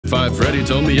5 Freddy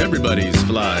told me everybody's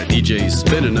fly. DJ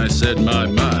spinning, I said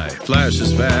my. Flash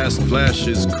is fast, Flash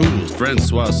is cool.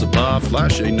 Francois Sapah,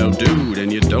 Flash ain't no dude,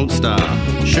 and you don't stop.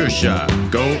 Sure shot,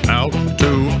 go out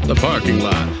to the parking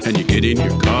lot, and you get in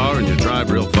your car and you drive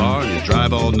real far, and you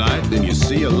drive all night, then you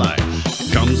see a light.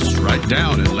 Comes right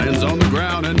down and lands on the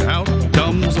ground, and out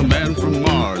comes a man from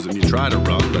Mars, and you try to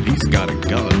run, but he's got a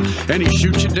gun, and he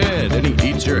shoots you dead, and he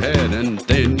eats your head, and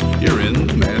then you're in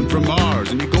the Man from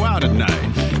Mars, and you go out at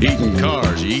night, eating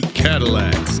cars, you eat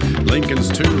Cadillacs, Lincolns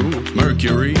too,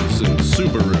 Mercuries and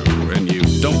Subaru, and you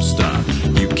don't stop,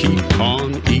 you keep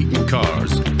on eating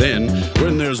cars. Then,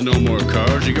 when there's no more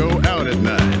cars, you go out at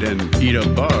night and eat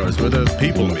up bars where the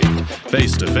people meet,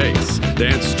 face to face,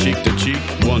 dance cheek to cheek,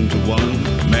 one to one,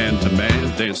 man to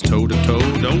man, dance toe to toe,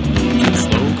 don't move too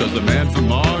slow, cause the Man from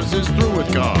Mars is through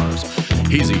with cars.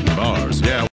 He's eating bars.